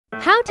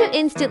How to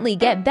instantly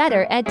get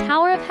better at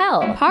Tower of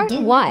Hell. Part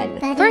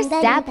 1. First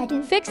step,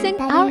 fixing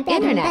our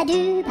internet.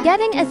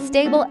 Getting a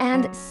stable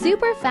and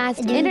super fast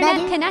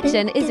internet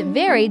connection is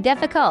very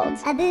difficult.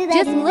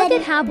 Just look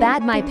at how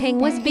bad my ping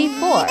was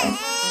before.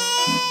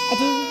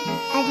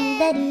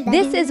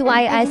 This is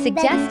why I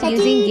suggest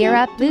using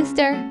GearUP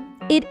Booster.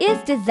 It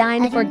is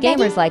designed for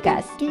gamers like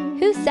us,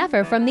 who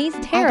suffer from these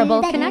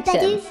terrible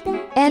connections.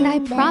 And I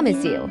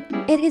promise you,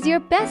 it is your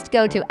best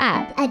go-to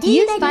app,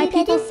 used by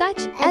people such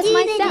as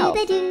myself.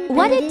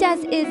 What it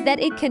does is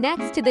that it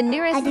connects to the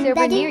nearest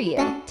server near you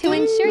to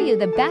ensure you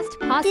the best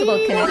possible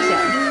connection.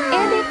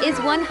 And it is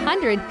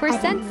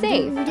 100%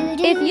 safe.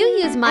 If you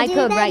use my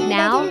code right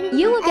now,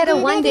 you will get a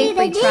 1-day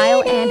free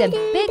trial and a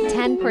big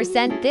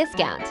 10%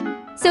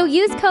 discount. So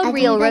use code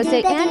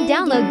RealRosa and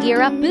download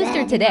GearUP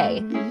Booster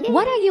today.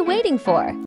 What are you waiting for?